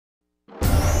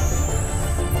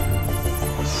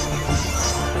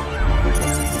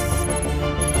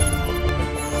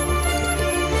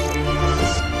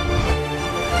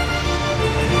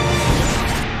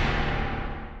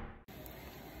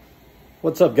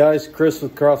What's up guys, Chris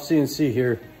with Croft CNC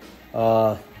here.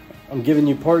 I'm giving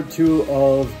you part 2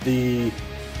 of the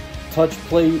touch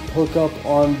plate hookup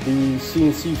on the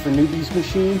CNC for Newbies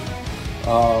machine.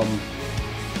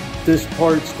 This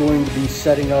part's going to be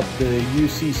setting up the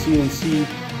UCCNC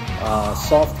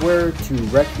software to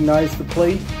recognize the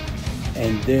plate,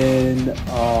 and then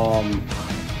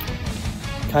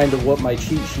kind of what my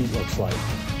cheat sheet looks like.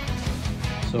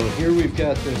 So here we've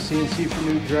got the CNC for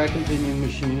Newbies rack and pinion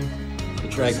machine. The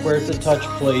Triquetra touch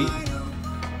plate.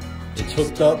 It's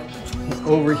hooked up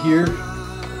over here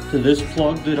to this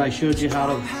plug that I showed you how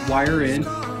to wire in.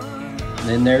 And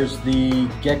then there's the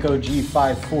Gecko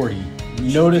G540.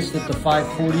 Notice that the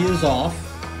 540 is off.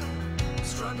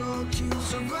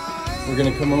 We're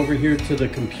going to come over here to the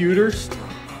computer,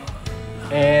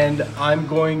 and I'm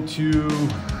going to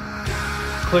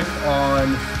click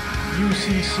on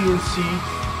UCCNC,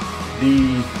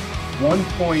 the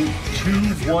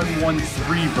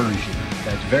 1.2113 version.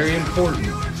 That's very important.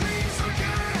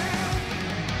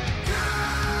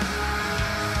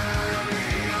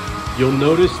 You'll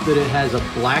notice that it has a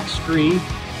black screen.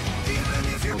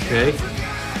 Okay.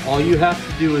 All you have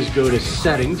to do is go to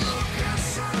Settings,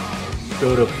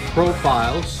 go to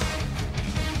Profiles,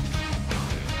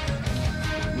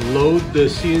 load the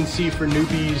CNC for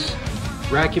Newbies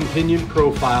rack and pinion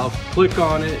profile, click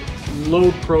on it,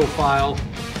 load profile,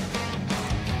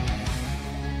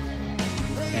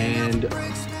 and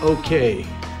OK.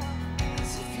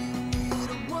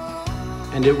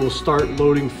 And it will start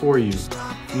loading for you.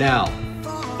 Now,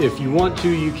 if you want to,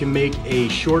 you can make a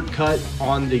shortcut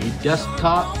on the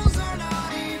desktop.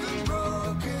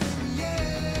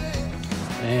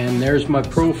 And there's my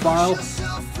profile.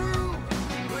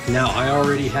 Now, I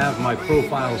already have my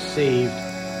profile saved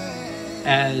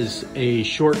as a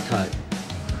shortcut.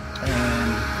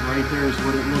 And right there is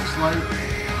what it looks like.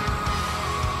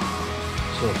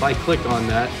 So if I click on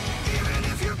that,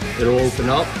 it'll open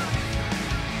up.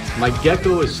 My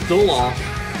Gecko is still off,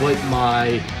 but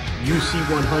my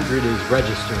UC100 is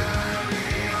registered.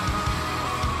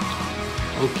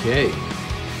 Okay.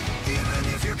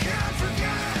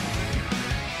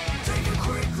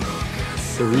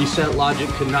 The reset logic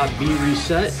could not be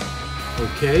reset.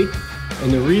 Okay.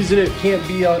 And the reason it can't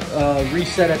be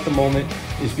reset at the moment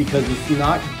is because it's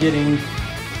not getting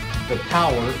the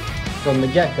power from the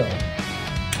Gecko.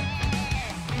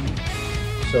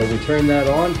 So we turn that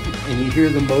on, and you hear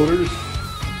the motors.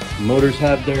 The motors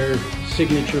have their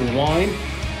signature whine.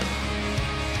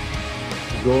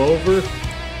 Go over,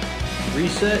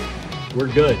 reset,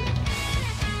 we're good.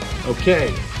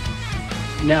 Okay,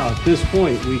 now at this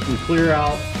point we can clear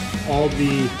out all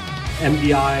the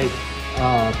MDI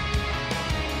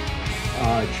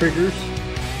triggers,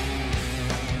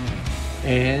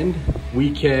 and we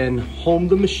can home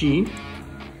the machine.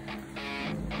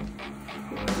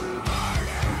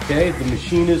 Okay, the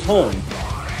machine is home.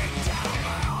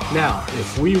 Now,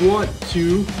 if we want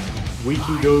to, we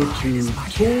can go to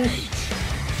Tools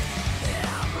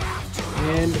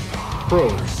and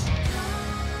Pros.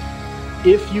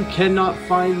 If you cannot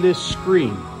find this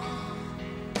screen,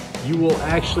 you will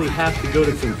actually have to go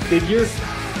to Configure,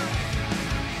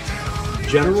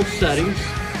 General Settings,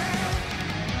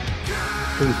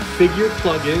 Configure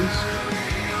Plugins,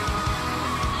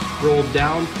 scroll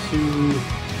down to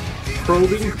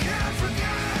Probing,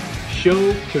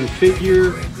 Show,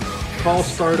 Configure, Call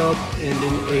Startup, and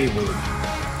Enable.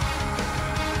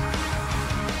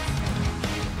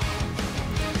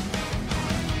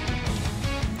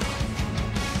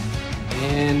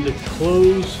 And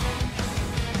close,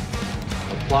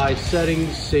 apply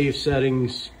settings, save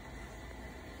settings,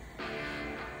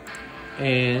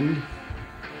 and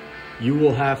you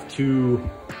will have to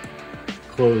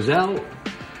close out,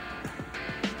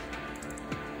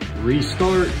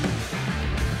 restart,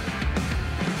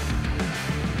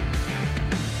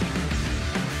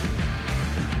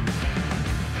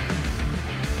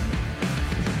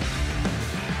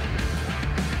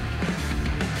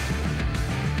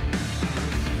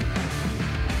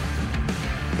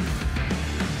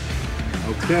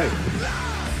 okay.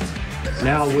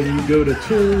 Now when you go to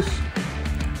Tools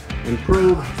and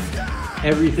Probe,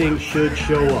 everything should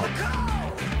show up.